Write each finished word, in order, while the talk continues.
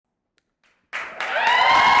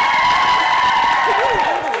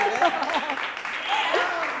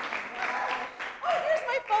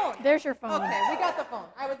Where's your phone? Okay, we got the phone.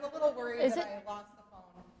 I was a little worried Is that it? I lost the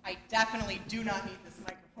phone. I definitely do not need this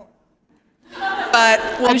microphone.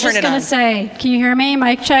 But we'll I was turn just it going on. to say, can you hear me?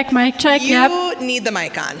 Mic check, mic check. You Yep. need the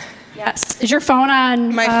mic on. Yes. Is your phone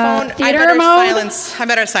on My phone, I theater better mode?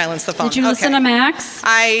 silence the phone. Did you listen to Max?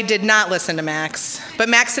 I did not listen to Max, but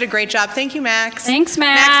Max did a great job. Thank you, Max. Thanks,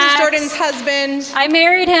 Max. Max is Jordan's husband. I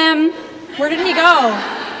married him. Where did he go?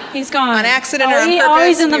 He's gone. On accident or on purpose. Oh,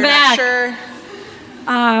 he's in the we're back. Not sure.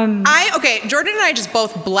 Jordan and I just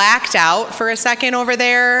both blacked out for a second over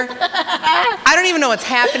there. I don't even know what's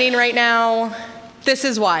happening right now. This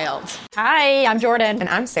is wild. Hi, I'm Jordan. And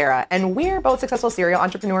I'm Sarah, and we're both successful serial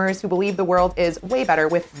entrepreneurs who believe the world is way better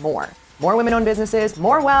with more. More women-owned businesses,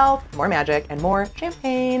 more wealth, more magic, and more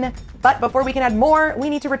champagne. But before we can add more, we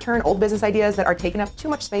need to return old business ideas that are taking up too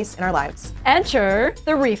much space in our lives. Enter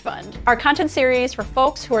The Refund, our content series for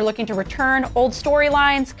folks who are looking to return old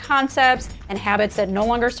storylines, concepts, and habits that no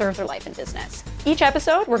longer serve their life in business. Each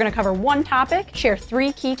episode, we're going to cover one topic, share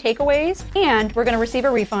 3 key takeaways, and we're going to receive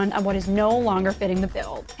a refund on what is no longer fitting the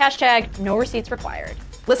bill. # no receipts required.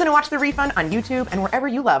 Listen and watch The Refund on YouTube and wherever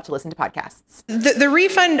you love to listen to podcasts. The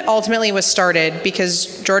refund ultimately was started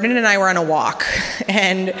because Jordan and I were on a walk,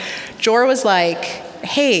 and Jor was like,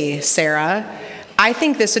 hey, Sarah, I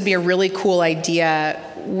think this would be a really cool idea.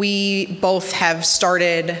 We both have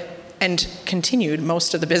started and continued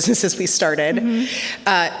most of the businesses we started,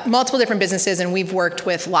 multiple different businesses, and we've worked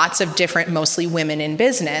with lots of different, mostly women in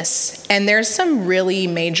business. And there's some really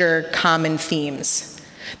major common themes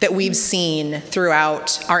that we've seen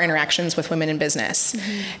throughout our interactions with women in business.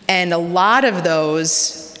 And a lot of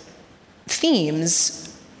those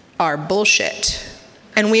themes are bullshit.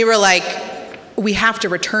 And we were like, we have to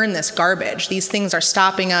return this garbage. These things are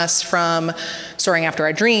stopping us from soaring after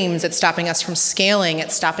our dreams. It's stopping us from scaling.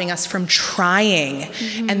 It's stopping us from trying.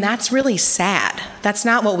 And that's really sad. That's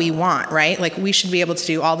not what we want, right? Like, we should be able to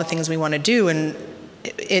do all the things we want to do, and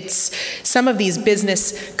it's some of these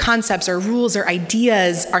business concepts or rules or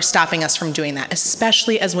ideas are stopping us from doing that,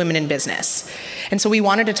 especially as women in business. And so we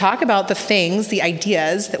wanted to talk about the things, the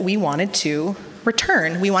ideas that we wanted to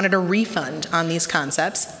return. We wanted a refund on these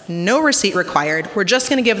concepts, no receipt required. We're just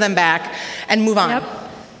going to give them back and move on.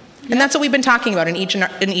 And that's what we've been talking about in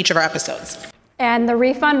each of our episodes. And the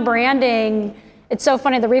refund branding, it's so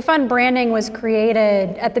funny. The refund branding was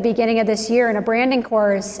created at the beginning of this year in a branding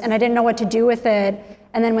course, and I didn't know what to do with it.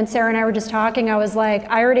 And then when Sarah and I were just talking, I was like,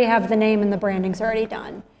 I already have the name and the branding's already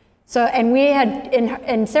done. So, and we had,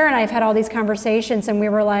 and Sarah and I have had all these conversations, and we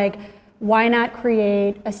were like, why not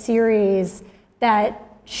create a series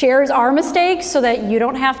that shares our mistakes so that you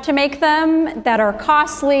don't have to make them, that are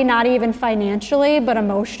costly, not even financially, but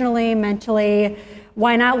emotionally, mentally.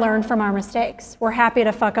 Why not learn from our mistakes? We're happy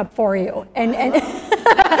to fuck up for you. And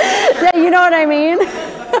you know what I mean?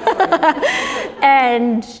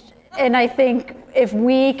 and I think if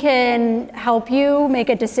we can help you make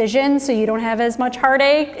a decision so you don't have as much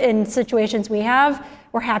heartache in situations we have,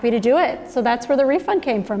 we're happy to do it. So that's where the refund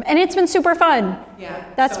came from. And it's been super fun. Yeah,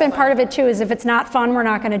 that's been part of it too, is if it's not fun, we're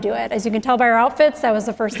not going to do it. As you can tell by our outfits, that was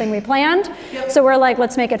the first thing we planned. So we're like,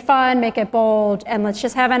 let's make it fun, make it bold, and let's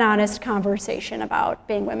just have an honest conversation about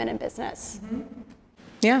being women in business.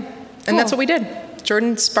 Yeah, and that's what we did.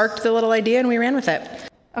 Jordan sparked the little idea and we ran with it.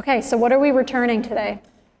 Okay, so what are we returning today?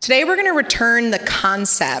 Today we're going to return the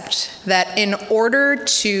concept that in order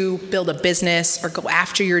to build a business or go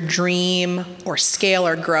after your dream or scale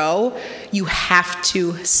or grow, you have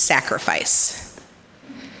to sacrifice.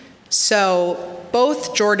 So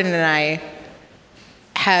both Jordan and I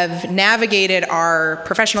have navigated our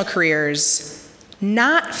professional careers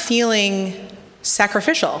not feeling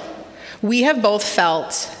sacrificial. We have both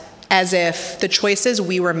felt as if the choices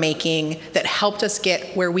we were making that helped us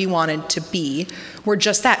get where we wanted to be were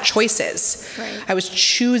just that, choices. Right. I was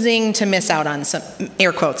choosing to miss out on some,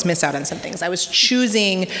 air quotes, miss out on some things. I was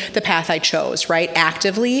choosing the path I chose, right,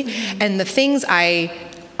 actively. And the things I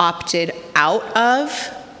opted out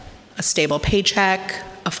of, a stable paycheck,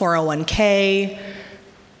 a 401k,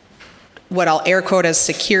 what I'll air quote as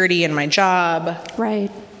security in my job.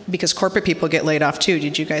 Right. Because corporate people get laid off too.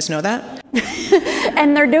 Did you guys know that?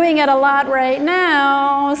 And they're doing it a lot right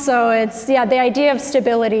now. So it's, the idea of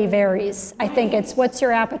stability varies. I think it's what's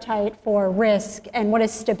your appetite for risk and what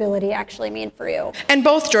does stability actually mean for you? And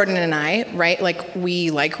both Jordan and I, right, like, we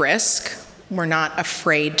like risk. We're not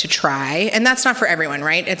afraid to try. And that's not for everyone,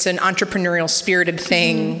 right? It's an entrepreneurial spirited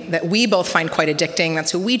thing that we both find quite addicting.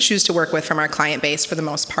 That's who we choose to work with from our client base for the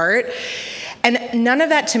most part. And none of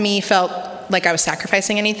that to me felt like I was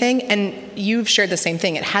sacrificing anything. And you've shared the same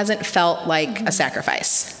thing. It hasn't felt like a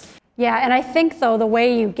sacrifice. Yeah, and I think, though, the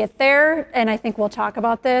way you get there, and I think we'll talk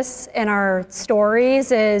about this in our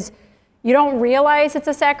stories, is you don't realize it's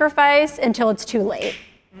a sacrifice until it's too late.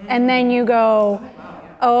 And then you go,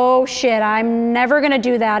 oh shit, I'm never going to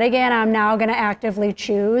do that again. I'm now going to actively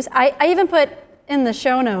choose. I even put in the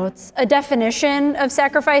show notes a definition of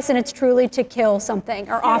sacrifice, and it's truly to kill something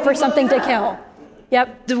or offer something to kill.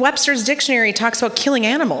 Yep. The Webster's Dictionary talks about killing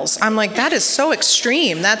animals. I'm like, that is so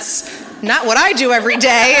extreme. That's not what I do every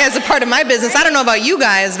day as a part of my business. I don't know about you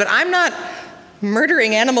guys, but I'm not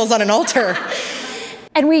murdering animals on an altar.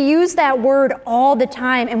 And we use that word all the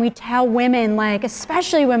time, and we tell women, like,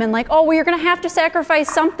 especially women, like, oh, well, you're going to have to sacrifice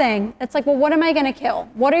something. It's like, well, what am I going to kill?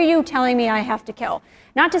 What are you telling me I have to kill?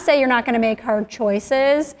 Not to say you're not going to make hard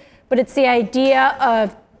choices, but it's the idea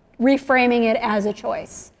of reframing it as a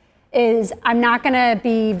choice. Is I'm not going to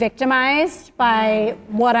be victimized by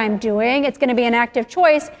what I'm doing. It's going to be an active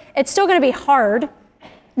choice. It's still going to be hard.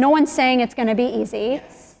 No one's saying it's going to be easy.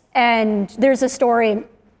 And there's a story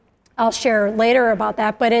I'll share later about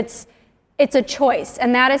that, but it's a choice,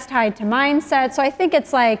 and that is tied to mindset. So I think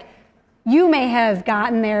it's like you may have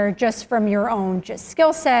gotten there just from your own just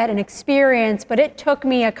skill set and experience, but it took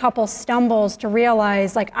me a couple stumbles to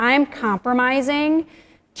realize, like, I'm compromising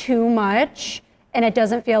too much, and it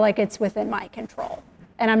doesn't feel like it's within my control.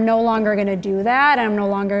 And I'm no longer going to do that. And I'm no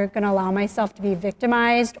longer going to allow myself to be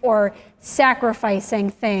victimized or sacrificing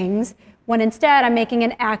things, when instead I'm making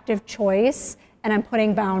an active choice and I'm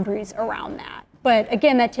putting boundaries around that. But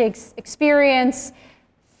again, that takes experience,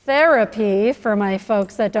 therapy. For my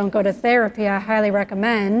folks that don't go to therapy, I highly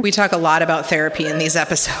recommend. We talk a lot about therapy in these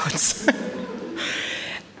episodes.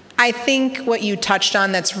 I think what you touched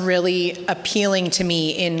on that's really appealing to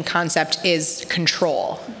me in concept is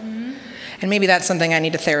control. Mm-hmm. And maybe that's something I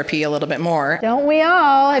need to therapy a little bit more. Don't we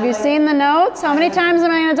all? Have you seen the notes? How many times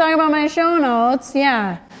am I going to talk about my show notes?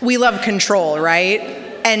 Yeah. We love control, right?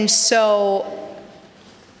 And so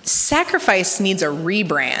sacrifice needs a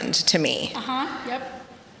rebrand to me. Yep.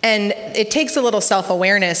 And it takes a little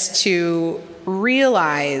self-awareness to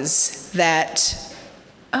realize that,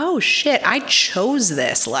 oh shit, I chose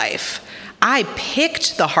this life. I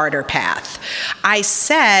picked the harder path. I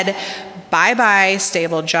said, bye-bye,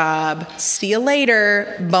 stable job, see you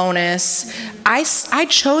later, bonus. I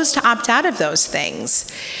chose to opt out of those things.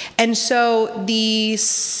 And so the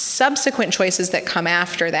subsequent choices that come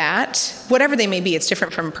after that, whatever they may be, it's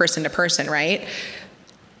different from person to person, right?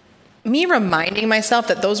 Me reminding myself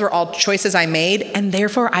that those were all choices I made, and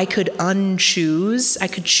therefore I could unchoose, I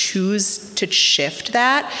could choose to shift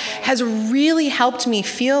that, has really helped me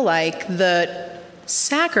feel like the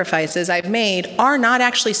sacrifices I've made are not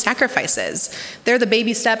actually sacrifices. They're the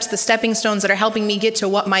baby steps, the stepping stones that are helping me get to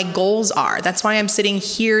what my goals are. That's why I'm sitting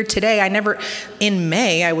here today. In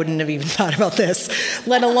May, I wouldn't have even thought about this,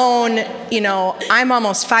 let alone, I'm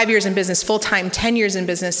almost 5 years in business, full-time, 10 years in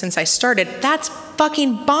business since I started. That's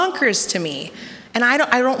fucking bonkers to me. And I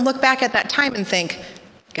don't look back at that time and think,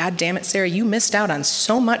 God damn it, Sarah, you missed out on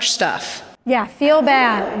so much stuff. Yeah, feel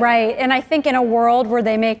bad, right. And I think in a world where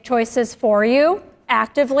they make choices for you,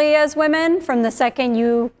 actively as women, from the second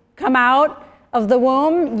you come out of the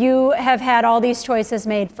womb, you have had all these choices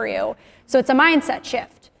made for you. So it's a mindset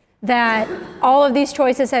shift that all of these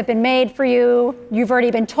choices have been made for you. You've already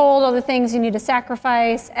been told all the things you need to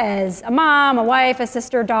sacrifice as a mom, a wife, a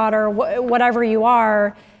sister, daughter, whatever you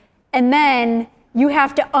are. And then you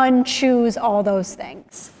have to unchoose all those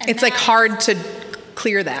things. It's like hard to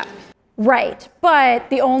clear that. Right, but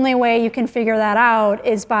the only way you can figure that out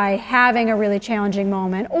is by having a really challenging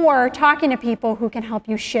moment or talking to people who can help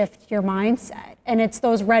you shift your mindset. And it's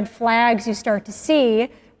those red flags you start to see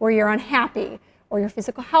where you're unhappy or your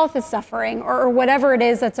physical health is suffering or whatever it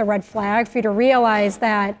is that's a red flag for you to realize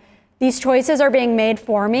that these choices are being made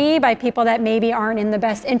for me by people that maybe aren't in the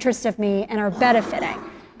best interest of me and are benefiting.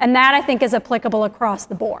 And that, I think, is applicable across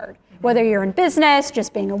the board. Whether you're in business,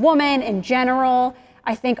 just being a woman in general,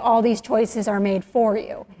 I think all these choices are made for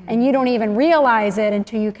you. And you don't even realize it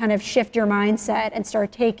until you kind of shift your mindset and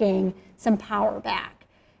start taking some power back.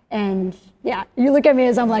 And yeah, you look at me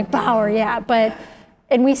as I'm like, power, yeah.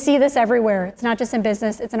 And we see this everywhere. It's not just in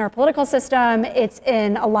business, it's in our political system, it's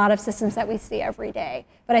in a lot of systems that we see every day.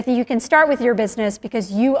 But I think you can start with your business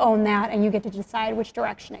because you own that and you get to decide which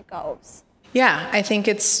direction it goes. Yeah, I think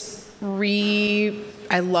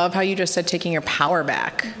I love how you just said taking your power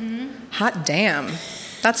back. Mm-hmm. Hot damn.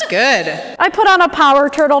 That's good. I put on a power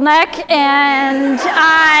turtleneck and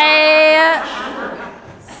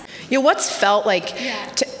what's felt like,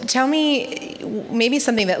 tell me maybe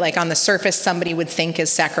something that like on the surface somebody would think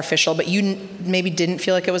is sacrificial, but you maybe didn't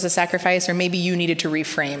feel like it was a sacrifice, or maybe you needed to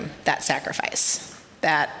reframe that sacrifice.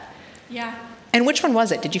 Yeah. And which one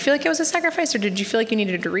was it? Did you feel like it was a sacrifice, or did you feel like you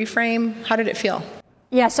needed to reframe? How did it feel?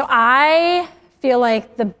 Yeah, so I feel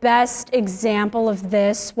like the best example of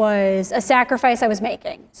this was a sacrifice I was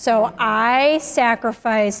making. So I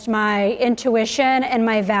sacrificed my intuition and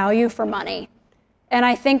my value for money. And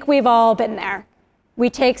I think we've all been there. We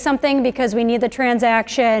take something because we need the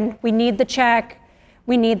transaction, we need the check,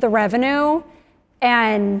 we need the revenue,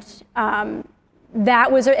 and that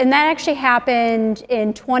actually happened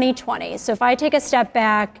in 2020. So if I take a step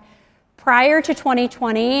back, prior to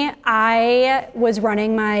 2020, I was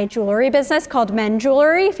running my jewelry business called Men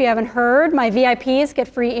Jewelry. If you haven't heard, my VIPs get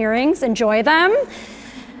free earrings, enjoy them.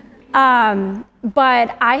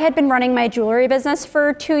 But I had been running my jewelry business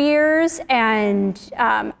for 2 years, and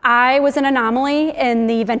I was an anomaly in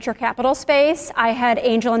the venture capital space. I had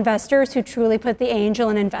angel investors who truly put the angel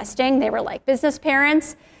in investing. They were like business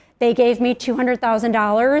parents. They gave me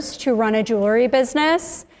 $200,000 to run a jewelry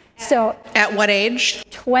business. So at what age?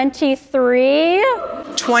 23.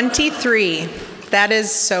 23. That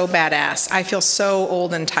is so badass. I feel so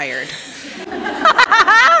old and tired.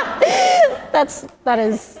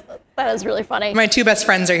 That is really funny. My two best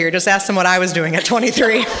friends are here. Just ask them what I was doing at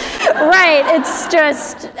 23. Right. It's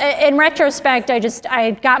just, in retrospect,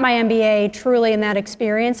 I got my MBA truly in that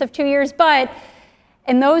experience of 2 years. But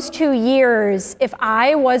in those 2 years, if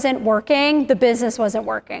I wasn't working, the business wasn't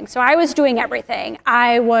working. So I was doing everything.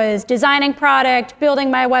 I was designing product, building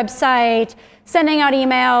my website, sending out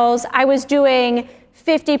emails. I was doing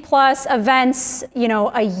 50 plus events,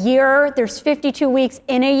 a year. There's 52 weeks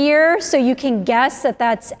in a year. So you can guess that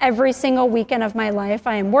that's every single weekend of my life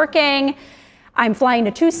I am working. I'm flying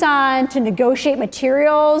to Tucson to negotiate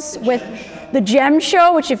materials with the Gem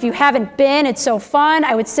Show, which if you haven't been, it's so fun.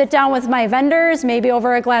 I would sit down with my vendors, maybe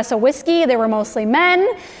over a glass of whiskey. They were mostly men.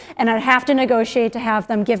 And I'd have to negotiate to have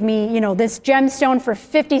them give me, this gemstone for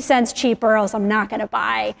 50 cents cheaper, else I'm not going to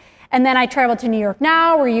buy. And then I traveled to New York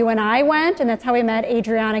Now, where you and I went, and that's how we met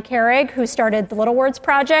Adriana Carrig, who started the Little Words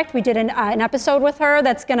Project. We did an episode with her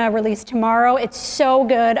that's going to release tomorrow. It's so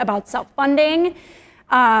good about self-funding.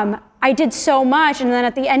 I did so much, and then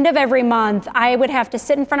at the end of every month, I would have to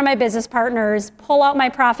sit in front of my business partners, pull out my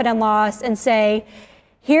profit and loss, and say,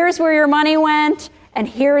 here's where your money went, and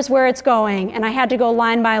here's where it's going. And I had to go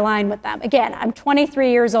line by line with them. Again, I'm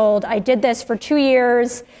 23 years old. I did this for 2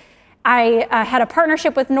 years. I had a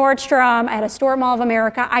partnership with Nordstrom. I had a store at Mall of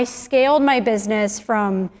America. I scaled my business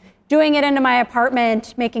from doing it into my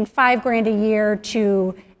apartment, making $5,000 a year,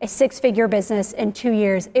 to a 6-figure business in 2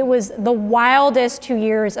 years. It was the wildest 2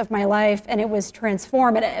 years of my life, and it was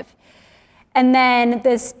transformative. And then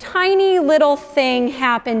this tiny little thing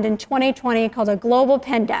happened in 2020 called a global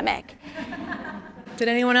pandemic. Did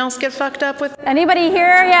anyone else get fucked up with? Anybody here?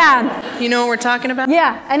 Yeah. You know what we're talking about?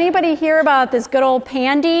 Yeah. Anybody hear about this good old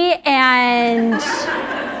pandy? And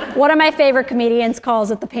one of my favorite comedians calls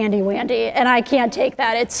it the pandy wandy, and I can't take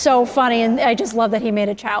that. It's so funny, and I just love that he made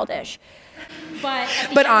it childish.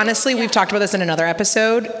 But honestly, we've talked about this in another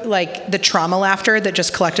episode, like the trauma laughter that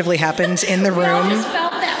just collectively happens in the room. We all just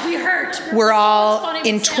felt that. We hurt. We're all,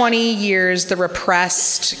 in 20 years, the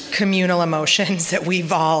repressed communal emotions that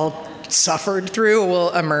we've all suffered through will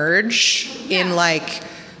emerge in like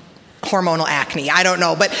hormonal acne. I don't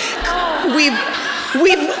know, but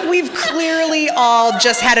we've clearly all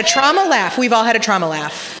just had a trauma laugh. We've all had a trauma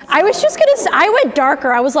laugh. I was just gonna say, I went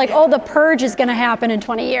darker. I was like, oh, the purge is gonna happen in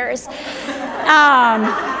 20 years. I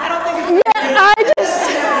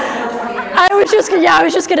was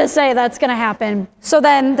just gonna say that's gonna happen. So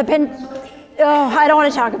then I don't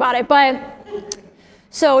want to talk about it, but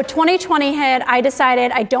so 2020 hit. I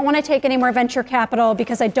decided I don't want to take any more venture capital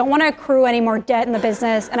because I don't want to accrue any more debt in the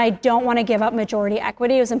business, and I don't want to give up majority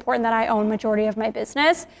equity. It was important that I own majority of my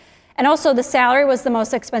business. And also the salary was the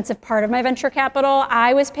most expensive part of my venture capital.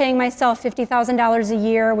 I was paying myself $50,000 a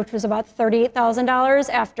year, which was about $38,000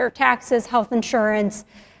 after taxes, health insurance.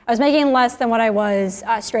 I was making less than what I was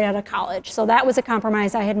straight out of college. So that was a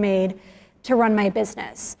compromise I had made to run my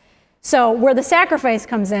business. So where the sacrifice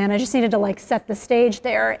comes in, I just needed to set the stage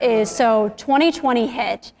there, is so 2020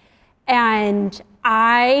 hit, and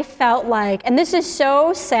I felt like, and this is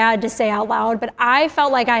so sad to say out loud, but I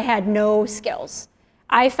felt like I had no skills.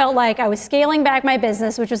 I felt like I was scaling back my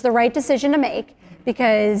business, which was the right decision to make,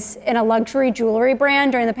 because in a luxury jewelry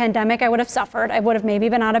brand during the pandemic, I would have suffered. I would have maybe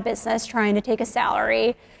been out of business trying to take a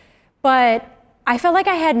salary. But I felt like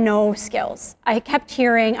I had no skills. I kept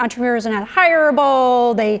hearing entrepreneurs are not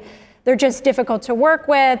hireable, they're just difficult to work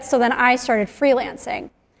with. So then I started freelancing.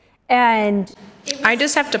 And I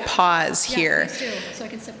just have to pause here. Please do, so I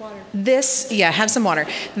can sip water. Have some water.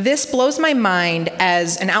 This blows my mind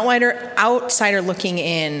as an outsider looking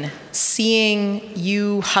in, seeing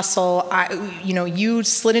you hustle. You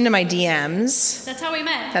slid into my DMs. That's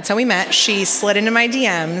how we met. She slid into my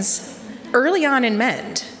DMs early on in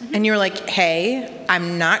Mend. And you were like, hey,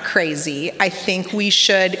 I'm not crazy. I think we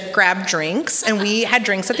should grab drinks. And we had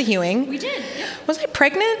drinks at the Hewing. We did. Yep. Was I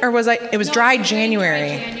pregnant or was I? It was dry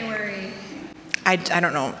January. Dry January. I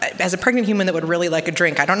don't know. As a pregnant human that would really like a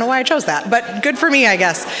drink, I don't know why I chose that, but good for me, I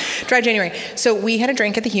guess. Dry January. So we had a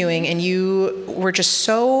drink at the Hewing, and you were just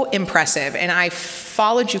so impressive. And I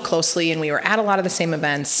followed you closely, and we were at a lot of the same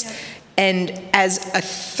events. Yep. And as a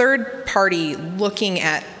third party looking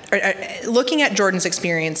at Jordan's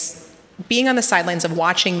experience, being on the sidelines of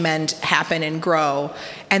watching Mend happen and grow,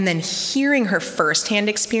 and then hearing her firsthand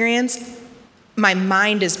experience, my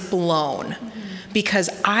mind is blown. Because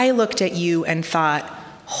I looked at you and thought,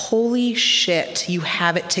 holy shit, you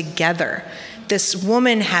have it together. This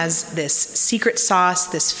woman has this secret sauce,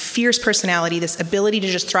 this fierce personality, this ability to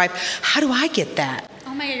just thrive. How do I get that?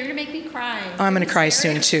 Oh my God, you're gonna make me cry. Oh, I'm gonna cry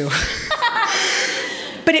soon too.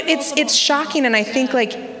 But it's shocking, and I think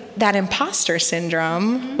like that imposter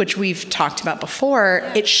syndrome, which we've talked about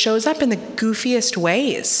before, it shows up in the goofiest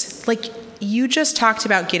ways. Like, you just talked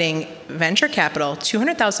about getting venture capital,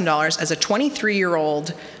 $200,000 as a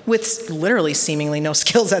 23-year-old with literally seemingly no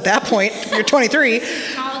skills at that point. You're 23.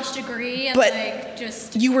 College degree, and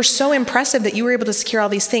but you were so impressive that you were able to secure all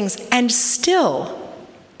these things, and still,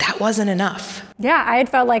 that wasn't enough. Yeah, I had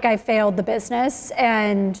felt like I failed the business,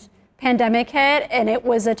 and pandemic hit, and it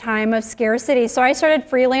was a time of scarcity. So I started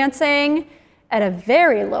freelancing at a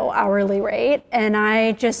very low hourly rate, and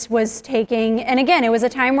I just was taking, and again, it was a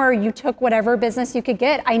time where you took whatever business you could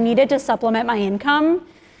get. I needed to supplement my income,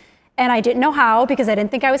 and I didn't know how, because I didn't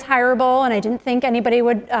think I was hireable, and I didn't think anybody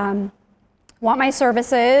would want my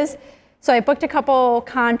services. So I booked a couple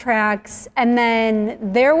contracts, and then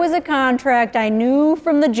there was a contract I knew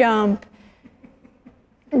from the jump,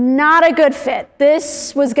 not a good fit.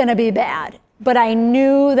 This was gonna be bad. But I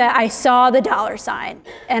knew that I saw the dollar sign,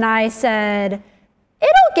 and I said,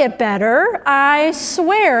 it'll get better. I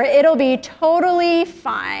swear it'll be totally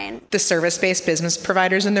fine. The service-based business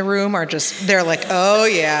providers in the room they're like, oh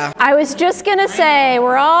yeah. I was just gonna say,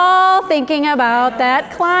 we're all thinking about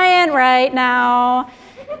that client right now.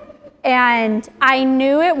 And I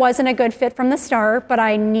knew it wasn't a good fit from the start, but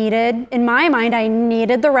in my mind, I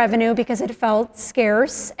needed the revenue because it felt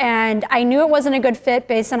scarce. And I knew it wasn't a good fit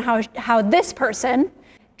based on how this person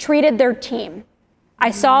treated their team. I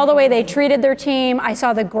saw the way they treated their team. I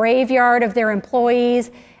saw the graveyard of their employees,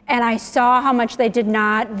 and I saw how much they did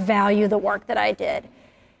not value the work that I did.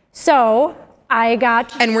 So I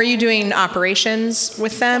got... And were you doing operations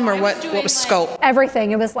with them, or what was scope?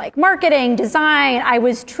 Everything. It was like marketing, design. I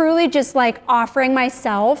was truly just like offering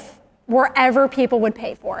myself wherever people would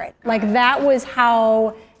pay for it. Like, that was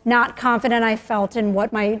how not confident I felt in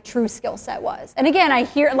what my true skill set was. And again, I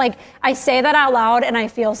say that out loud and I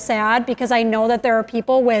feel sad, because I know that there are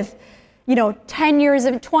people with 20 years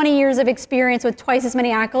of experience with twice as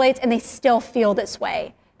many accolades, and they still feel this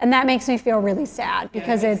way. And that makes me feel really sad,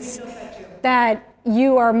 because it's that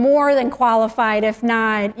you are more than qualified. If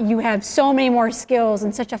not, you have so many more skills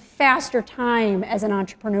in such a faster time as an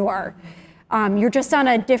entrepreneur. You're just on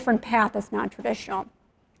a different path that's not traditional.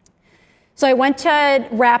 So I went to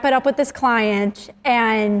wrap it up with this client,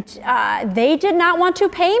 and they did not want to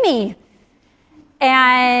pay me.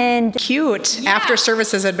 And cute. Yeah. After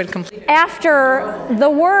services had been completed. After the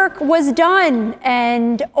work was done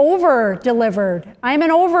and over-delivered. I'm an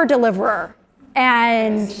over-deliverer.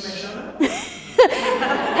 And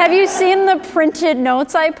have you seen the printed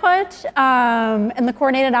notes I put and the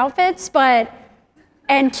coordinated outfits?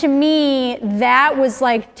 And to me, that was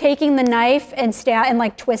like taking the knife and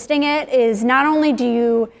like twisting it. Is not only do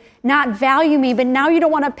you not value me, but now you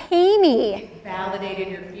don't want to pay me. It validated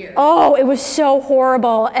your fear. Oh, it was so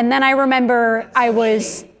horrible. And then I remember I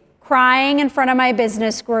was crying in front of my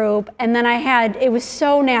business group, and then it was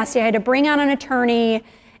so nasty. I had to bring on an attorney,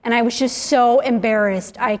 and I was just so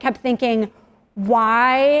embarrassed. I kept thinking,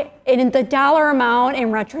 why? And the dollar amount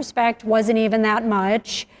in retrospect wasn't even that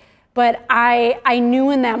much. But I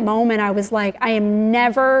knew in that moment, I was like, I am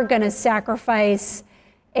never going to sacrifice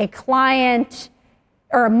a client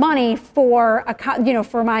or money for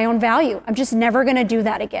my own value. I'm just never going to do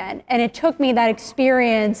that again. And it took me that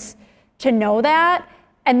experience to know that.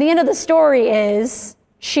 And the end of the story is,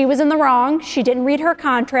 she was in the wrong. She didn't read her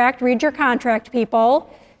contract. Read your contract, people.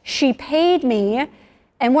 She paid me.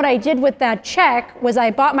 And what I did with that check was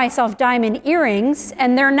I bought myself diamond earrings,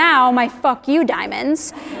 and they're now my fuck you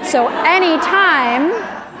diamonds. So anytime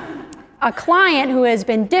a client who has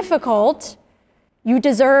been difficult, you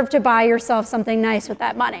deserve to buy yourself something nice with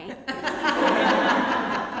that money.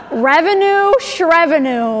 Revenue,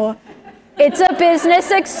 shrevenue. It's a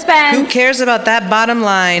business expense. Who cares about that bottom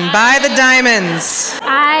line? Buy the diamonds.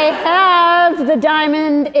 I have the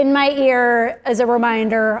diamond in my ear as a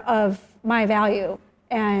reminder of my value.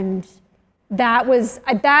 And that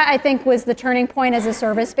I think was the turning point as a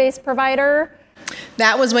service-based provider.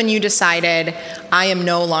 That was when you decided, I am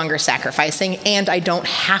no longer sacrificing, and I don't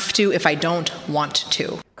have to if I don't want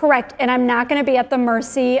to. Correct. And I'm not going to be at the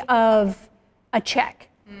mercy of a check.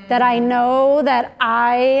 That I know that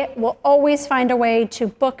I will always find a way to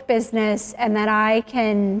book business, and that I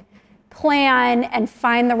can plan and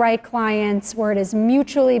find the right clients where it is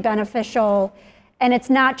mutually beneficial. And it's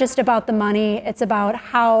not just about the money, it's about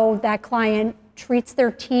how that client treats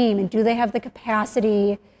their team, and do they have the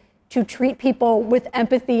capacity to treat people with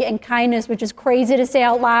empathy and kindness, which is crazy to say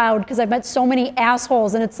out loud because I've met so many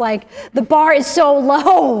assholes, and it's like the bar is so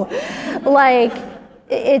low.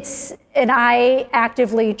 And I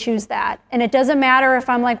actively choose that. And it doesn't matter if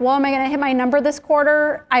I'm like, well, am I going to hit my number this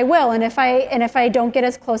quarter? I will. And if I don't get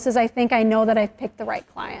as close as I think, I know that I've picked the right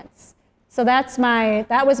clients. So that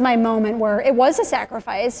was my moment where it was a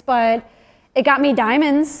sacrifice, but it got me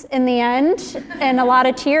diamonds in the end and a lot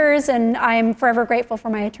of tears. And I'm forever grateful for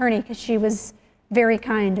my attorney because she was very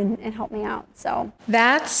kind and helped me out. So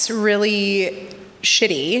that's really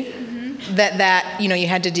shitty that you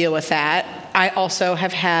had to deal with that. I also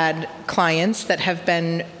have had clients that have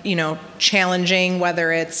been, challenging,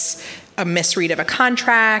 whether it's a misread of a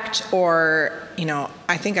contract or,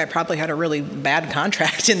 I think I probably had a really bad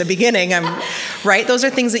contract in the beginning. Right? Those are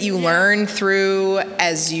things that you learn through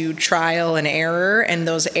as you trial and error. And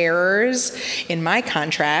those errors in my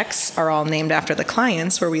contracts are all named after the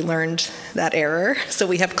clients where we learned that error. So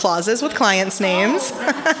we have clauses with clients' names.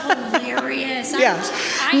 That's hilarious. Yeah.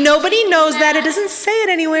 Nobody knows that. It doesn't say it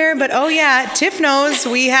anywhere, but oh yeah, Tiff knows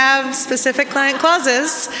we have specific client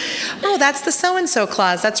clauses. Oh, that's the so-and-so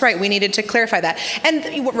clause. That's right. We needed to clarify that.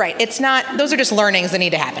 And right, it's not, those are just learnings that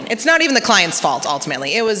need to happen. It's not even the client's fault,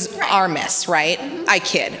 ultimately. It was our miss, right? I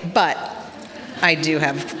kid, but I do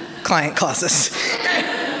have client clauses.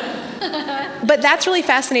 But that's really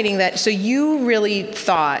fascinating so you really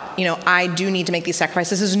thought, I do need to make these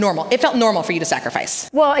sacrifices. This is normal. It felt normal for you to sacrifice.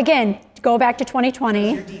 Well, again, go back to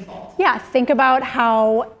 2020. That's your default. Yeah, think about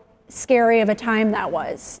how scary of a time that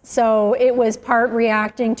was. So it was part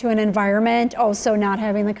reacting to an environment, also not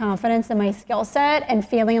having the confidence in my skill set and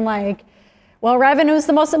feeling like, well, revenue is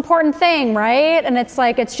the most important thing, right? And it's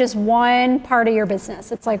like, it's just one part of your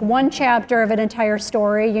business. It's like one chapter of an entire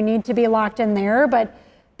story. You need to be locked in there, but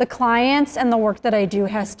the clients and the work that I do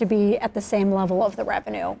has to be at the same level of the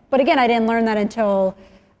revenue. But again, I didn't learn that until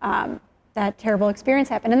that terrible experience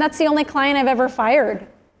happened. And that's the only client I've ever fired.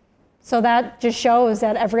 So that just shows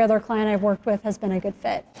that every other client I've worked with has been a good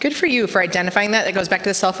fit. Good for you for identifying that. It goes back to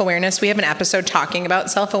the self-awareness. We have an episode talking about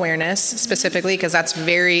self-awareness specifically because that's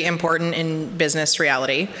very important in business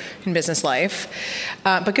reality, in business life.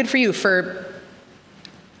 But good for you for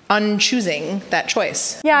unchoosing that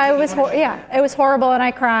choice. Yeah, it was horrible and I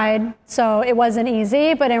cried. So it wasn't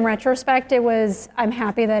easy, but in retrospect, I'm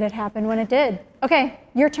happy that it happened when it did. Okay,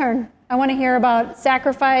 your turn. I want to hear about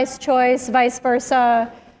sacrifice, choice, vice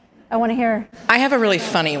versa. I want to hear. I have a really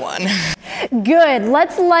funny one. Good.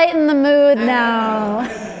 Let's lighten the mood now.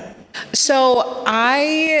 So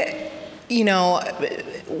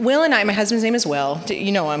Will and I, my husband's name is Will.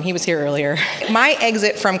 You know him. He was here earlier. My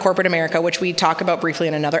exit from corporate America, which we talk about briefly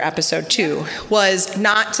in another episode too, was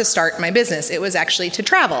not to start my business. It was actually to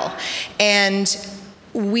travel. And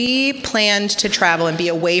we planned to travel and be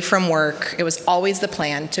away from work. It was always the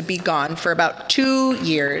plan to be gone for about 2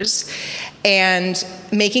 years. And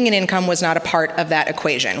making an income was not a part of that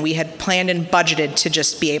equation. We had planned and budgeted to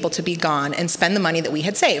just be able to be gone and spend the money that we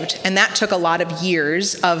had saved. And that took a lot of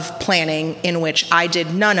years of planning in which I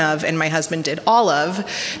did none of and my husband did all of.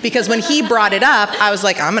 Because when he brought it up, I was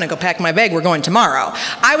like, I'm going to go pack my bag. We're going tomorrow.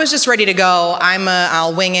 I was just ready to go.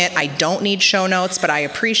 I'll wing it. I don't need show notes, but I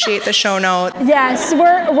appreciate the show notes. Yes,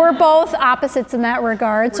 we're both opposites in that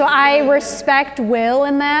regard. So I respect Will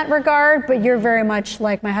in that regard, but you're very much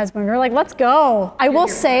like my husband. You're like, let's go. I will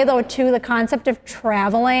say though too, the concept of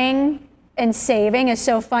traveling and saving is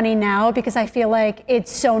so funny now because I feel like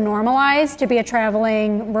it's so normalized to be a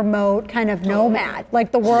traveling remote kind of nomad.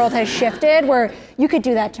 Like the world has shifted where you could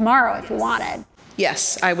do that tomorrow if you wanted.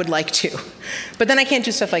 Yes, I would like to. But then I can't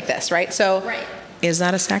do stuff like this, right? So is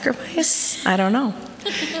that a sacrifice? I don't know.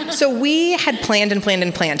 So we had planned and planned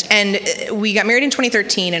and planned. And we got married in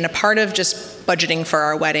 2013, and a part of just budgeting for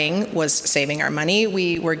our wedding was saving our money.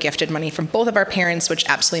 We were gifted money from both of our parents, which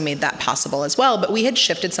absolutely made that possible as well. But we had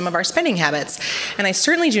shifted some of our spending habits. And I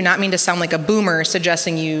certainly do not mean to sound like a boomer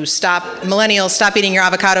suggesting you millennials, stop eating your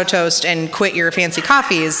avocado toast and quit your fancy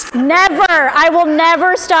coffees. Never. I will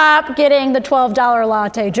never stop getting the $12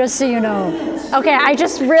 latte, just so you know. Okay, I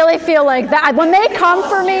just really feel like that. When they come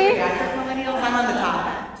for me, I'm on the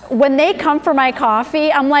top. when they come for my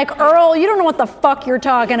coffee, I'm like, Earl, you don't know what the fuck you're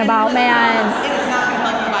talking about, man. It is not going to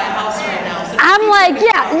help you buy a house right now. So I'm like,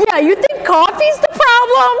 yeah, you think coffee's the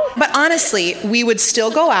problem? But honestly, we would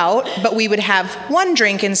still go out, but we would have one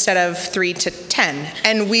drink instead of 3 to 10.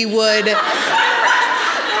 And we would,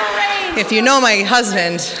 if you know my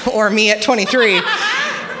husband, or me at 23,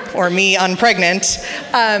 or me unpregnant,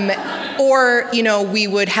 or, we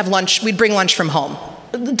would have lunch, we'd bring lunch from home.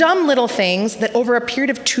 Dumb little things that over a period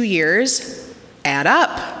of 2 years add up.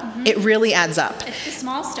 Mm-hmm. It really adds up. It's the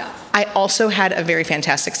small stuff. I also had a very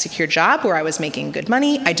fantastic secure job where I was making good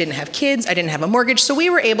money. I didn't have kids. I didn't have a mortgage. So we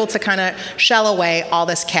were able to kind of shell away all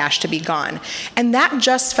this cash to be gone. And that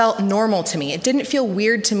just felt normal to me. It didn't feel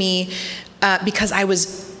weird to me because I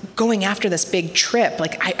was going after this big trip.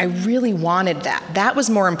 Like I really wanted that. That was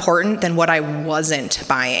more important than what I wasn't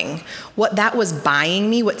buying. What that was buying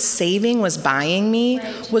me, what saving was buying me,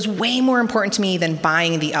 was way more important to me than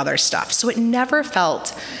buying the other stuff. So it never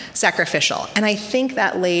felt sacrificial. And I think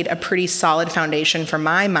that laid a pretty solid foundation for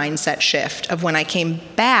my mindset shift of when I came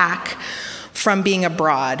back from being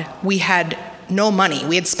abroad. We had no money.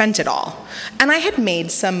 We had spent it all. And I had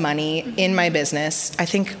made some money in my business, I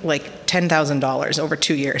think like $10,000 over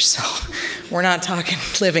 2 years. So we're not talking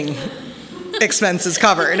living expenses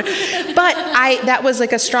covered. But that was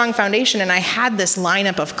like a strong foundation. And I had this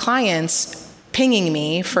lineup of clients pinging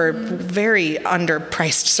me for very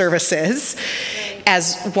underpriced services,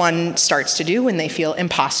 as one starts to do when they feel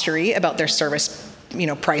impostery about their service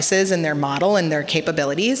prices and their model and their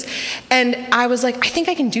capabilities. And I was like, I think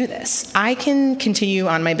I can do this. I can continue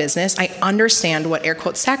on my business. I understand what air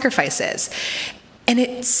quote sacrifice is. And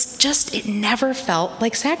it never felt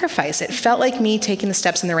like sacrifice. It felt like me taking the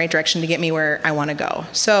steps in the right direction to get me where I want to go.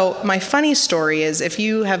 So my funny story is, if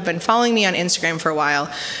you have been following me on Instagram for a while,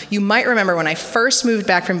 you might remember when I first moved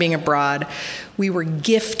back from being abroad, we were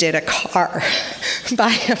gifted a car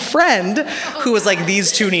by a friend who was like,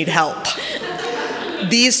 these two need help.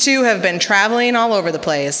 These two have been traveling all over the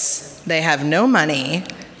place. They have no money.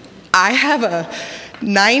 I have a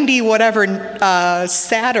 90 whatever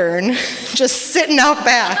Saturn just sitting out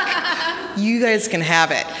back. You guys can have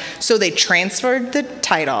it. So they transferred the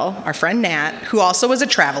title, our friend Nat, who also was a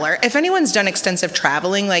traveler. If anyone's done extensive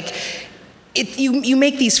traveling, you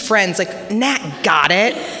make these friends, like Nat got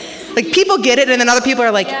it. Like, people get it, and then other people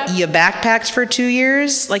are like, you backpacked for 2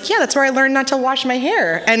 years? Like, yeah, that's where I learned not to wash my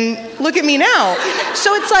hair. And look at me now.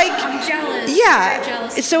 So it's like, I'm jealous. Yeah.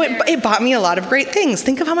 Jealous. So it bought me a lot of great things.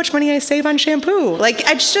 Think of how much money I save on shampoo. Like,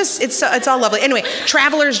 it's all lovely. Anyway,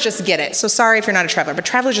 travelers just get it. So sorry if you're not a traveler, but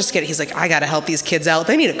travelers just get it. He's like, I got to help these kids out.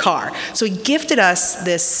 They need a car. So he gifted us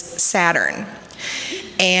this Saturn.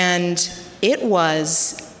 And it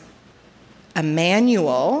was a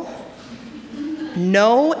manual,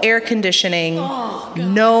 no air conditioning,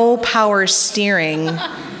 no power steering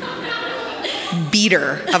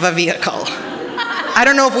beater of a vehicle. I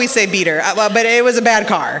don't know if we say beater, but it was a bad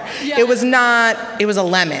car. Yeah. It was a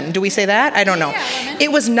lemon. Do we say that? I don't know. Yeah,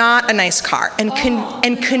 it was not a nice car. And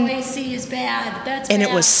AC is bad. That's and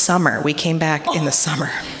bad. It was summer. We came back in the summer.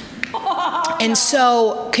 And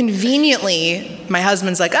so conveniently, my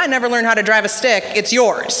husband's like, I never learned how to drive a stick. It's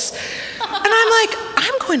yours. And I'm like,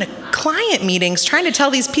 I'm going to client meetings trying to tell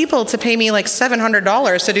these people to pay me like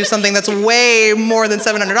 $700 to do something that's way more than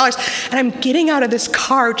 $700. And I'm getting out of this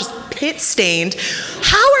car just pit stained.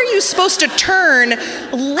 How are you supposed to turn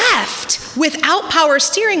left without power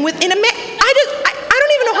steering I don't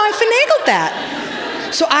even know how I finagled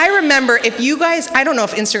that. So I remember, if you guys, I don't know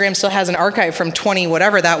if Instagram still has an archive from 20,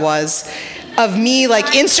 whatever that was, of me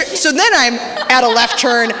so then I'm at a left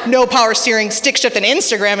turn, no power steering, stick shift and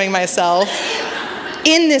Instagramming myself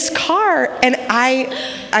in this car. And I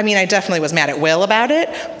definitely was mad at Will about it,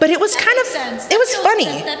 but it was it was funny.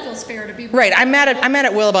 That feels fair to be right. I'm mad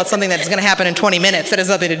at Will about something that's going to happen in 20 minutes that has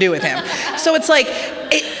nothing to do with him. So it's like,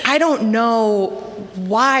 I don't know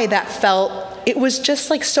why that felt, it was just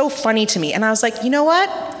like so funny to me. And I was like, you know what?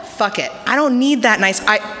 fuck it. I don't need that nice,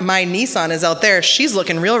 my Nissan is out there. She's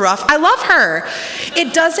looking real rough. I love her.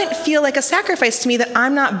 It doesn't feel like a sacrifice to me that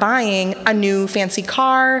I'm not buying a new fancy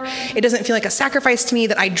car. It doesn't feel like a sacrifice to me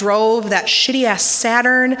that I drove that shitty ass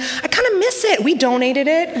Saturn. I kind of miss it. We donated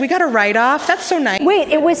it. We got a write-off. That's so nice. Wait,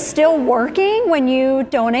 it was still working when you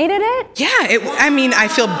donated it? Yeah, I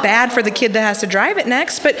feel bad for the kid that has to drive it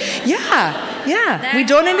next, but yeah. We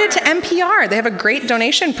donated it to NPR. They have a great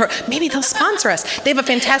donation maybe they'll sponsor us. They have a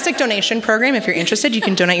fantastic donation program. If you're interested, you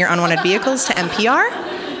can donate your unwanted vehicles to NPR,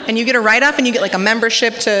 and you get a write-off, and you get like a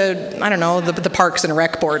membership to, I don't know, the Parks and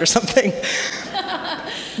Rec board or something.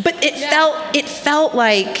 But it felt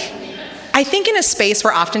like, I think in a space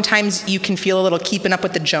where oftentimes you can feel a little keeping up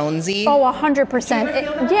with the Jonesy. Oh,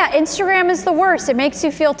 100%. Yeah, Instagram is the worst. It makes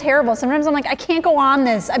you feel terrible. Sometimes I'm like, I can't go on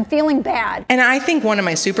this. I'm feeling bad. And I think one of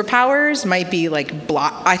my superpowers might be like,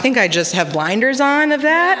 I think I just have blinders on of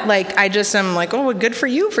that. Like, I just am like, oh, well, good for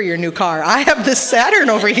you for your new car. I have this Saturn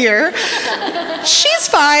over here. She's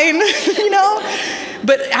fine, you know?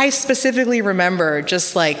 But I specifically remember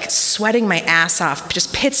just like sweating my ass off,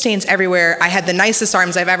 just pit stains everywhere. I had the nicest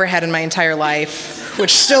arms I've ever had in my entire life,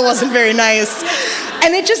 which still wasn't very nice.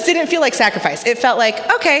 And it just didn't feel like sacrifice. It felt like,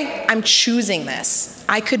 okay, I'm choosing this.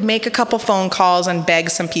 I could make a couple phone calls and beg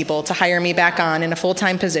some people to hire me back on in a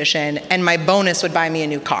full-time position, and my bonus would buy me a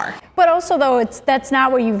new car. But also, though, that's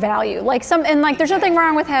not what you value. There's nothing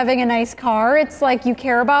wrong with having a nice car. It's like you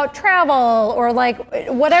care about travel or like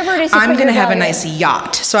whatever it is. I'm going to have a nice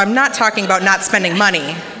yacht. So I'm not talking about not spending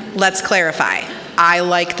money. Let's clarify. I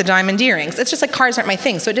like the diamond earrings. It's just like cars aren't my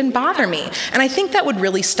thing, so it didn't bother me. And I think that would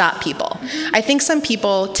really stop people. I think some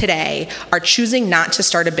people today are choosing not to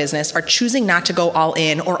start a business, are choosing not to go all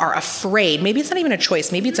in, or are afraid. Maybe it's not even a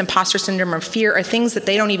choice. Maybe it's imposter syndrome or fear or things that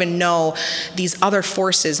they don't even know these other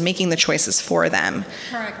forces making the choices for them.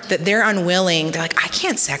 Correct. That they're unwilling. They're like, I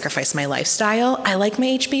can't sacrifice my lifestyle. I like my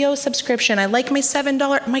HBO subscription. I like my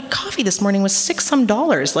 $7. My coffee this morning was $6 some.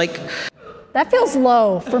 Like, that feels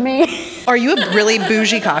low for me. are you a really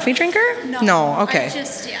bougie coffee drinker? No, okay.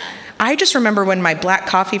 I just remember when my black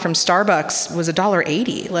coffee from Starbucks was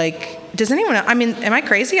 $1.80. Like, does anyone, am I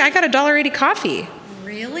crazy? I got $1.80 coffee.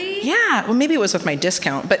 Really? Yeah, well, maybe it was with my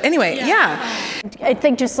discount, but anyway, yeah. I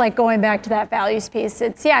think just like going back to that values piece,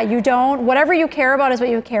 it's, whatever you care about is what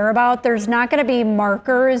you care about. There's not going to be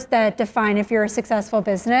markers that define if you're a successful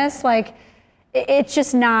business. Like, it's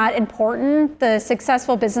just not important. The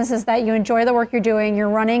successful business is that you enjoy the work you're doing, you're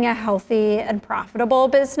running a healthy and profitable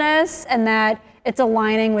business, and that it's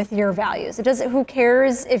aligning with your values. Who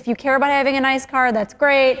cares? If you care about having a nice car, that's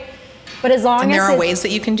great. But as long as And there are ways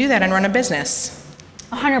that you can do that and run a business.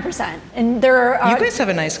 100%. And there are... You guys have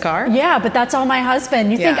a nice car. Yeah, but that's all my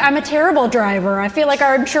husband. You think I'm a terrible driver. I feel like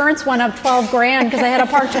our insurance went up $12,000 because I had a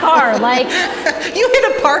parked car. Like, you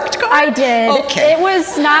had a parked car? I did. Okay. It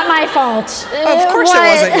was not my fault. Of course it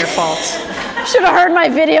wasn't your fault. Should have heard my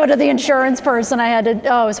video to the insurance person. It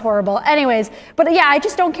was horrible. Anyways, but yeah, I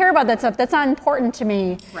just don't care about that stuff. That's not important to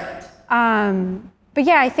me. Right. But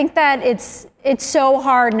yeah, I think that it's so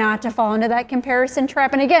hard not to fall into that comparison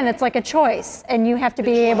trap. And again, it's like a choice, and you have to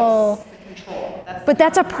be able. But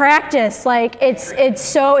that's a practice. Like it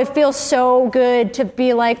feels so good to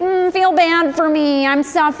be like, feel bad for me. I'm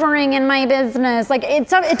suffering in my business. Like it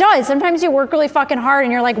does. Sometimes you work really fucking hard,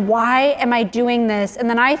 and you're like, why am I doing this? And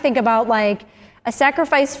then I think about like. A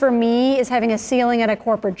sacrifice for me is having a ceiling at a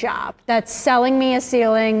corporate job. That's selling me a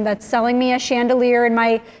ceiling, that's selling me a chandelier in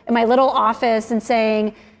my little office and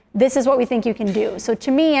saying, this is what we think you can do. So to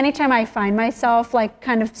me, anytime I find myself like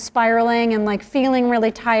kind of spiraling and like feeling really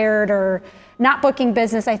tired or not booking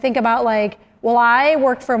business, I think about like, well, I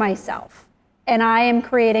work for myself and I am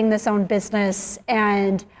creating this own business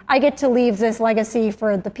and I get to leave this legacy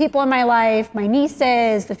for the people in my life, my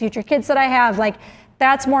nieces, the future kids that I have. Like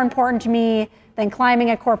that's more important to me than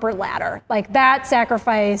climbing a corporate ladder. Like that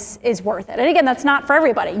sacrifice is worth it. And again, that's not for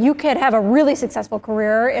everybody. You could have a really successful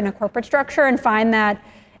career in a corporate structure and find that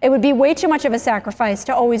it would be way too much of a sacrifice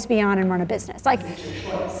to always be on and run a business. Like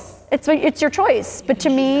it's your choice. But to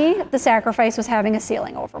me, the sacrifice was having a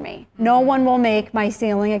ceiling over me. No one will make my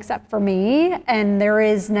ceiling except for me. And there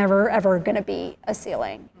is never, ever gonna be a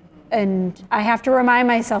ceiling. And I have to remind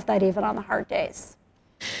myself that even on the hard days.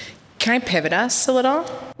 Can I pivot us a little?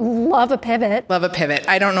 Love a pivot. Love a pivot.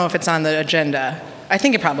 I don't know if it's on the agenda. I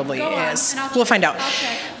think it probably is. We'll find out.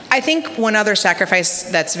 I think one other sacrifice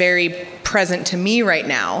that's very present to me right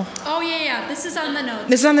now. Oh yeah. This is on the notes.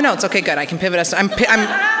 This is on the notes. Okay, good. I can pivot us.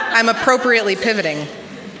 I'm appropriately pivoting.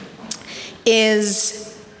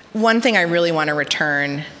 Is one thing I really want to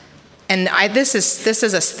return, and this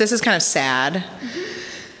is kind of sad,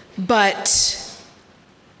 but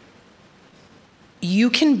you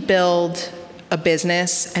can build a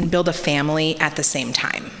business and build a family at the same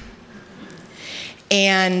time.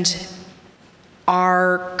 And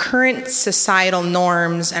our current societal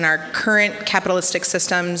norms and our current capitalistic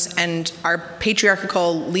systems and our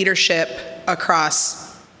patriarchal leadership across,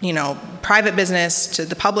 private business to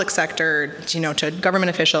the public sector, to government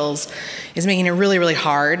officials is making it really, really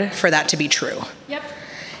hard for that to be true. Yep.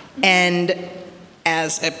 And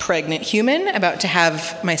as a pregnant human about to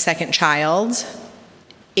have my second child,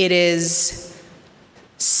 it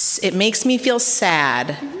makes me feel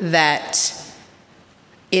sad that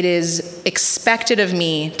it is expected of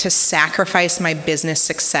me to sacrifice my business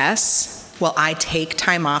success while I take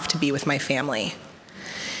time off to be with my family.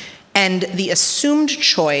 And the assumed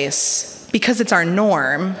choice, because it's our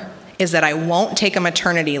norm, is that I won't take a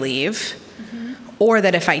maternity leave, or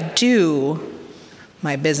that if I do,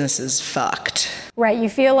 my business is fucked. Right, you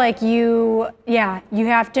feel like you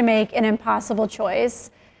have to make an impossible choice.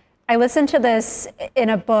 I listened to this in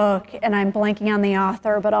a book, and I'm blanking on the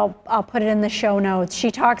author, but I'll put it in the show notes.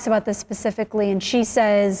 She talks about this specifically, and she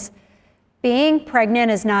says, being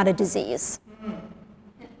pregnant is not a disease.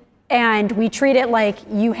 And we treat it like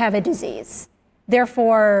you have a disease.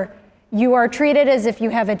 Therefore, you are treated as if you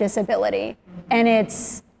have a disability. And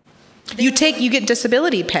it's... You get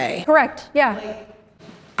disability pay. Correct, yeah.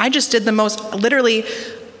 I just did literally,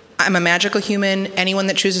 I'm a magical human. Anyone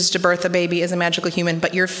that chooses to birth a baby is a magical human,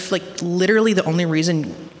 but you're literally the only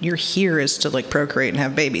reason you're here is to procreate and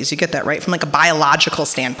have babies. You get that, right? From a biological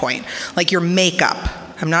standpoint, your makeup.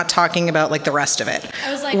 I'm not talking about the rest of it.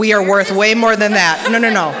 We are worth way more than that.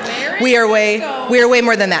 No. We are way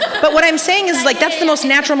more than that. But what I'm saying is that's the most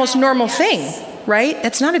natural, most normal thing. Right?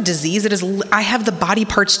 It's not a disease. It is. I have the body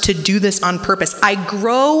parts to do this on purpose. I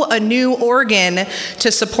grow a new organ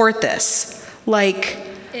to support this.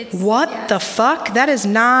 The fuck? That is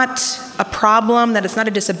not a problem. That is not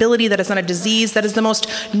a disability. That is not a disease. That is the most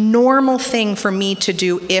normal thing for me to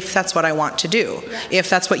do if that's what I want to do. Yeah. If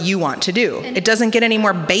that's what you want to do. It doesn't get any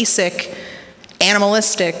more basic,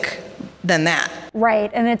 animalistic than that.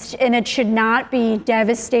 Right, and it should not be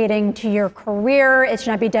devastating to your career. It should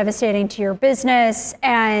not be devastating to your business.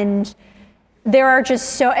 And there are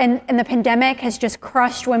just and the pandemic has just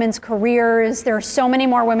crushed women's careers. There are so many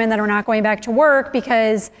more women that are not going back to work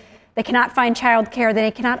because they cannot find childcare,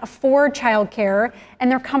 they cannot afford childcare,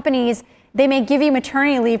 and their companies, they may give you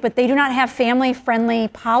maternity leave, but they do not have family-friendly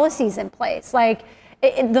policies in place.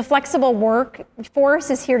 The flexible workforce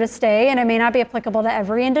is here to stay, and it may not be applicable to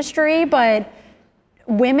every industry, but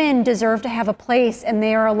women deserve to have a place, and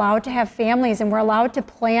they are allowed to have families, and we're allowed to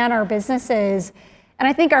plan our businesses. And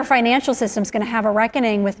I think our financial system is going to have a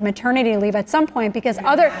reckoning with maternity leave at some point, because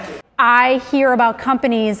I hear about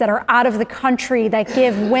companies that are out of the country that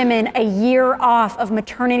give women a year off of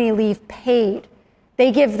maternity leave paid.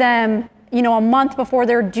 They give them, a month before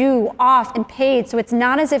they're due off and paid. So it's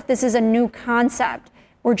not as if this is a new concept.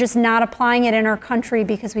 We're just not applying it in our country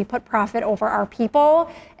because we put profit over our people.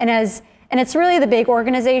 And it's really the big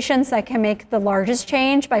organizations that can make the largest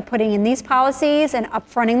change by putting in these policies and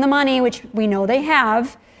upfronting the money, which we know they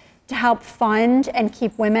have, to help fund and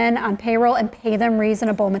keep women on payroll and pay them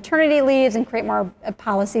reasonable maternity leaves and create more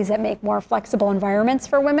policies that make more flexible environments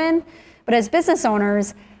for women. But as business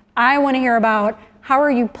owners, I want to hear about how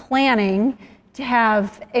are you planning to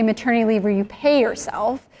have a maternity leave where you pay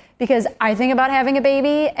yourself? Because I think about having a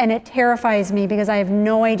baby and it terrifies me because I have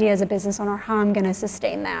no idea as a business owner how I'm going to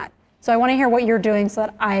sustain that. So I want to hear what you're doing so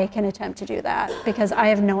that I can attempt to do that, because I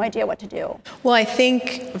have no idea what to do. Well, I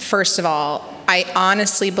think, first of all, I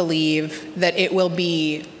honestly believe that it will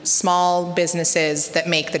be small businesses that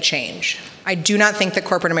make the change. I do not think that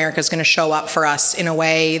corporate America is going to show up for us in a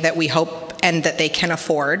way that we hope and that they can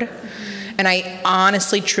afford. And I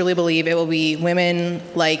honestly, truly believe it will be women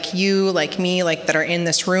like you, like me, that are in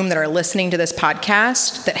this room, that are listening to this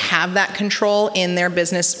podcast, that have that control in their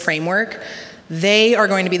business framework. They are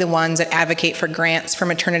going to be the ones that advocate for grants for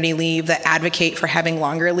maternity leave, that advocate for having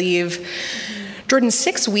longer leave. Jordan,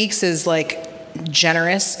 6 weeks is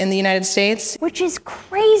generous in the United States. Which is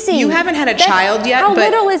crazy. You haven't had a child yet, but...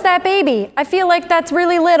 How little is that baby? I feel like that's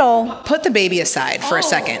really little. Put the baby aside for a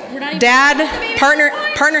second. Dad,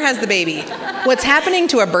 partner has the baby. What's happening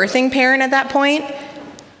to a birthing parent at that point?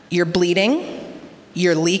 You're bleeding.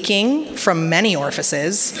 You're leaking from many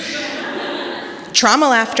orifices. Trauma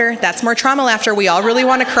laughter, that's more trauma laughter. We all really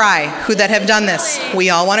want to cry, who that have done this. We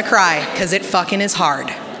all want to cry, because it fucking is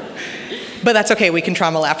hard. But that's okay, we can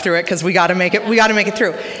trauma laugh through it, because we gotta make it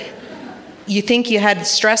through. You think you had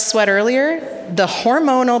stress sweat earlier? The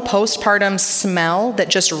hormonal postpartum smell that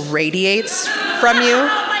just radiates from you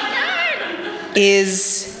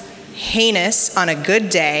is heinous on a good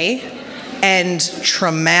day, and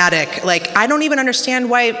traumatic. Like, I don't even understand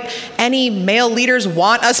why any male leaders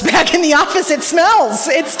want us back in the office. It smells.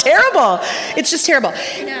 It's terrible. It's just terrible.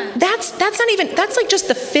 Yeah. That's like just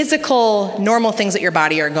the physical, normal things that your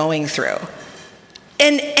body are going through.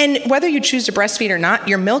 And whether you choose to breastfeed or not,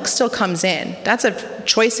 your milk still comes in. That's a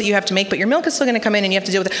choice that you have to make, but your milk is still going to come in and you have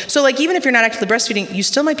to deal with it. So like, even if you're not actively breastfeeding, you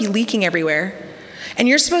still might be leaking everywhere. And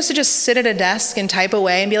you're supposed to just sit at a desk and type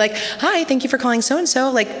away and be like, hi, thank you for calling so-and-so.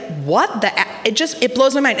 Like, what the, it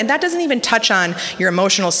blows my mind. And that doesn't even touch on your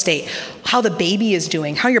emotional state, how the baby is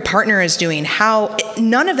doing, how your partner is doing,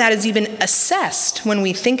 none of that is even assessed when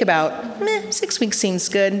we think about, 6 weeks seems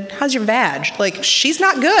good. How's your vag? Like, she's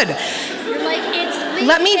not good. You're like, it's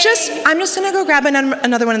I'm just gonna go grab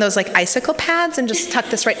another one of those like icicle pads and just tuck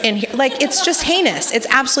this right in here. Like, it's just heinous. It's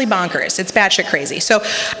absolutely bonkers. It's batshit crazy. So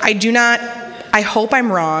I hope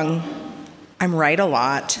I'm wrong. I'm right a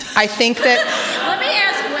lot. I think that. Let me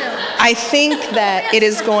ask Will. I think that it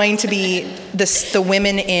is going to be the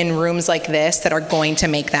women in rooms like this that are going to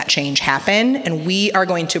make that change happen. And we are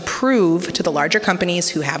going to prove to the larger companies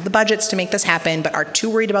who have the budgets to make this happen, but are too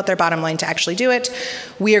worried about their bottom line to actually do it,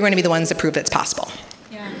 we are going to be the ones that prove it's possible.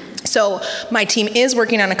 Yeah. So my team is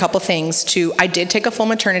working on a couple things I did take a full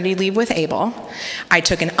maternity leave with Able. I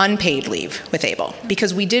took an unpaid leave with Able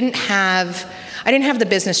because I didn't have the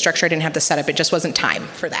business structure, I didn't have the setup, it just wasn't time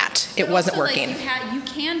for that. It wasn't working. Like, you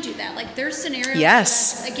can do that. Like, there's scenarios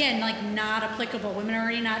yes. That's, again, like, not applicable. Women are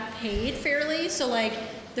already not paid fairly, so like,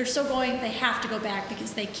 they're still they have to go back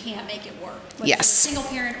because they can't make it work. Whether yes. they're a single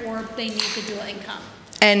parent or they need the dual income.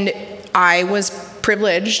 And I was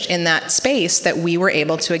privileged in that space that we were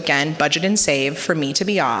able to, again, budget and save for me to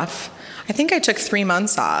be off. I think I took 3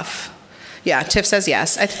 months off. Yeah, Tiff says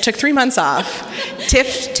yes. I took 3 months off.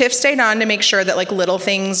 Tiff stayed on to make sure that like little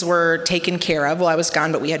things were taken care of while I was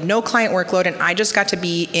gone, but we had no client workload, and I just got to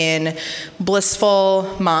be in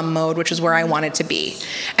blissful mom mode, which is where I wanted to be.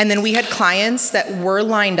 And then we had clients that were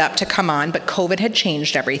lined up to come on, but COVID had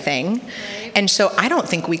changed everything. Right. And so I don't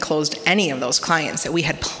think we closed any of those clients that we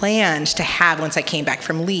had planned to have once I came back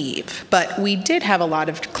from leave. But we did have a lot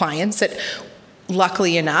of clients that,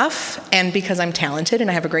 luckily enough, and because I'm talented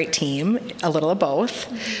and I have a great team, a little of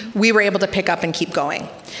both, we were able to pick up and keep going.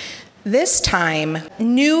 This time,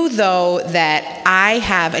 knew though that I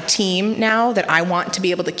have a team now that I want to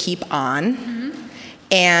be able to keep on,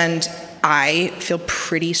 and I feel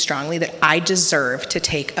pretty strongly that I deserve to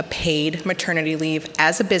take a paid maternity leave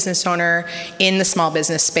as a business owner in the small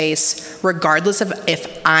business space, regardless of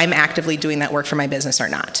if I'm actively doing that work for my business or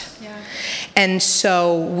not. And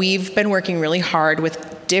so we've been working really hard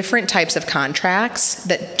with different types of contracts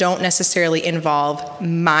that don't necessarily involve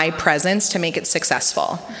my presence to make it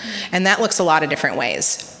successful. And that looks a lot of different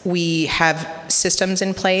ways. We have systems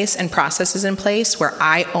in place and processes in place where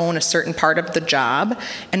I own a certain part of the job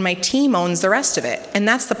and my team owns the rest of it. And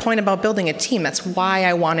that's the point about building a team. That's why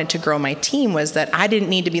I wanted to grow my team, was that I didn't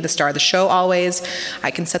need to be the star of the show always. I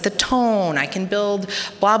can set the tone, I can build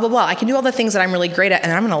blah, blah, blah. I can do all the things that I'm really great at,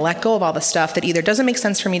 and I'm gonna let go of all the stuff that either doesn't make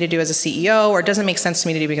sense for me to do as a CEO or doesn't make sense to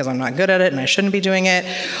me to do because I'm not good at it and I shouldn't be doing it,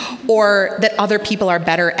 or that other people are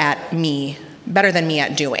better than me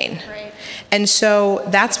at doing. Right. And so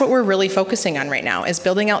that's what we're really focusing on right now, is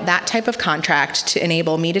building out that type of contract to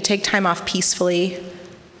enable me to take time off peacefully,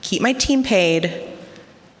 keep my team paid,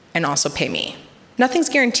 and also pay me. Nothing's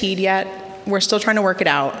guaranteed yet. We're still trying to work it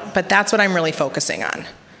out, but that's what I'm really focusing on,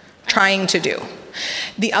 trying to do.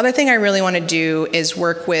 The other thing I really want to do is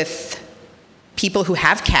work with people who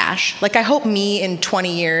have cash. Like, I hope me in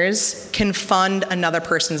 20 years can fund another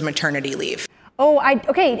person's maternity leave. Oh,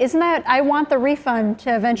 okay, isn't that, I want the refund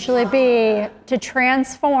to eventually be, to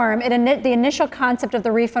transform. The initial concept of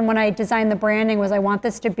the refund when I designed the branding was I want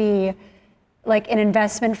this to be like an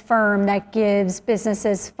investment firm that gives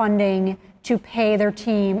businesses funding to pay their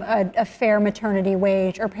team a fair maternity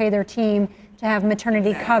wage, or pay their team to have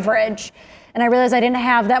maternity coverage. And I realized I didn't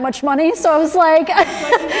have that much money, so I was like,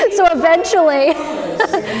 so eventually,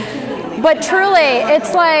 but truly,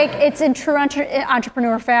 it's in true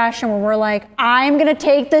entrepreneur fashion where we're like, I'm gonna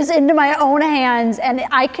take this into my own hands, and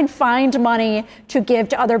I can find money to give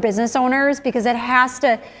to other business owners, because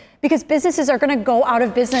because businesses are going to go out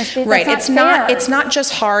of business. Right. It's not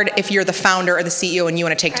just hard if you're the founder or the CEO and you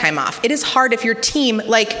want to take time off. It is hard if your team,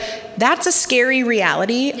 like, that's a scary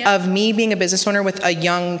reality of me being a business owner with a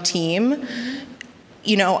young team.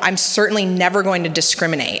 You know, I'm certainly never going to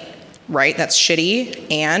discriminate. Right? That's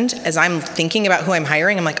shitty. And as I'm thinking about who I'm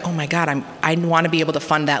hiring, I'm like, oh my God, I want to be able to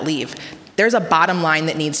fund that leave. There's a bottom line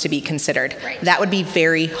that needs to be considered. Right. That would be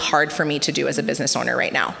very hard for me to do as a business owner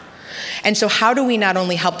right now. And so how do we not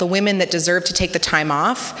only help the women that deserve to take the time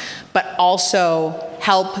off, but also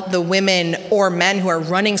help the women or men who are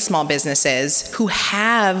running small businesses who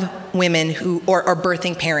have women who or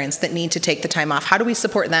birthing parents that need to take the time off? How do we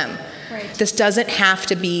support them? Right. This doesn't have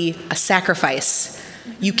to be a sacrifice.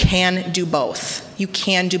 You can do both. You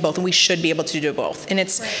can do both, and we should be able to do both. And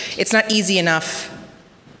it's not easy enough,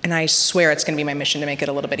 and I swear it's going to be my mission to make it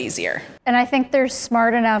a little bit easier. And I think there's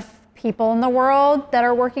smart enough people in the world that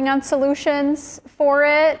are working on solutions for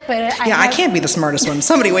it. But I can't be the smartest one.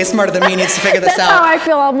 Somebody way smarter than me needs to figure this That's out. how I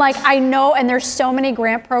feel. I'm like, I know, and there's so many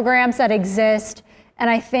grant programs that exist, and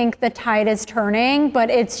I think the tide is turning, but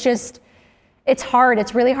it's hard.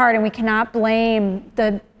 It's really hard, and we cannot blame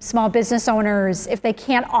the small business owners if they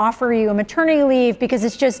can't offer you a maternity leave, because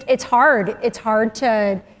it's hard. It's hard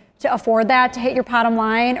to afford that, to hit your bottom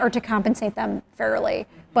line, or to compensate them fairly.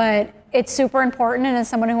 But it's super important, and as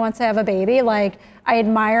someone who wants to have a baby, like, I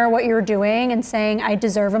admire what you're doing and saying I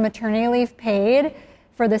deserve a maternity leave paid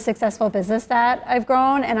for the successful business that I've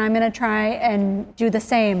grown, and I'm gonna try and do the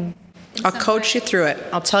same. I'll coach you through it.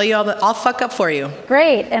 I'll tell you I'll fuck up for you.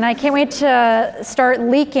 Great, and I can't wait to start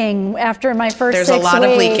leaking after my first 6 weeks. There's a lot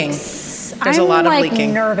of leaking. There's a lot of leaking.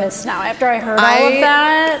 I'm nervous now after I heard all of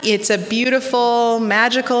that. It's a beautiful,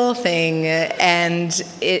 magical thing, and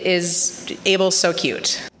it is Abel's so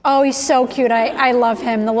cute. Oh, he's so cute. I love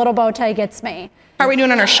him. The little bow tie gets me. How are we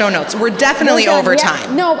doing on our show notes? We're definitely over time.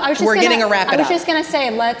 Yeah. No, I was just We're getting a wrap it up. I was just going to say,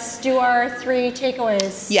 let's do our 3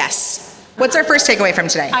 takeaways. Yes. What's our first takeaway from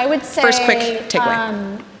today? I would say, first quick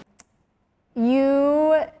takeaway.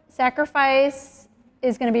 Sacrifice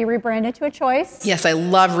is going to be rebranded to a choice. Yes, I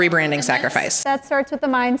love rebranding sacrifice. That starts with the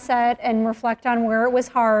mindset, and reflect on where it was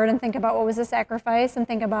hard, and think about what was a sacrifice, and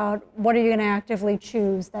think about what are you going to actively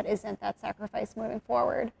choose that isn't that sacrifice moving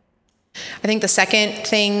forward. I think the second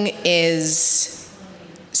thing is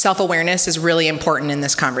self-awareness is really important in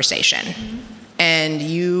this conversation. Mm-hmm. And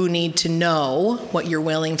you need to know what you're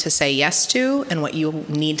willing to say yes to and what you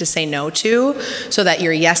need to say no to, so that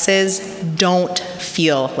your yeses don't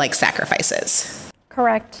feel like sacrifices.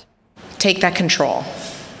 Correct. Take that control.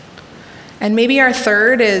 And maybe our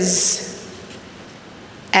third is,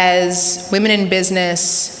 as women in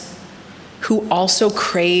business who also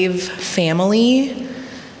crave family,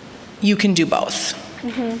 you can do both.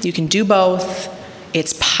 Mm-hmm. You can do both.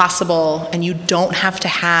 It's possible, and you don't have to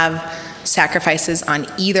have sacrifices on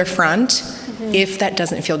either front if that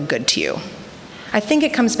doesn't feel good to you. I think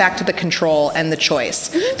it comes back to the control and the choice.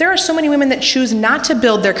 There are so many women that choose not to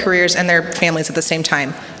build their careers and their families at the same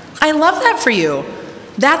time. I love that for you.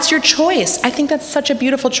 That's your choice. I think that's such a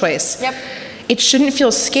beautiful choice. Yep. It shouldn't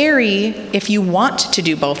feel scary if you want to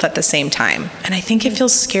do both at the same time. And I think it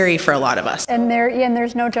feels scary for a lot of us. And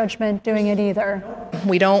there's no judgment doing it either.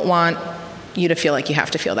 We don't want you to feel like you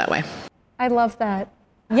have to feel that way. I love that.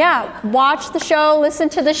 Yeah, watch the show, listen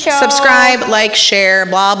to the show. Subscribe, like, share,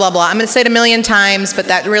 blah, blah, blah. I'm going to say it a million times, but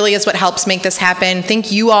that really is what helps make this happen.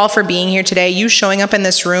 Thank you all for being here today. You showing up in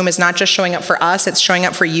this room is not just showing up for us, it's showing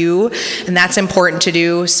up for you, and that's important to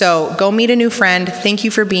do. So go meet a new friend. Thank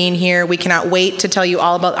you for being here. We cannot wait to tell you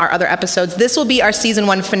all about our other episodes. This will be our season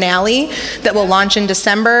 1 finale that will launch in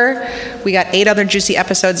December. We got 8 other juicy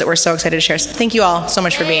episodes that we're so excited to share. So thank you all so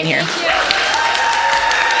much for being here.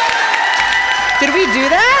 Did we do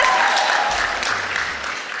that?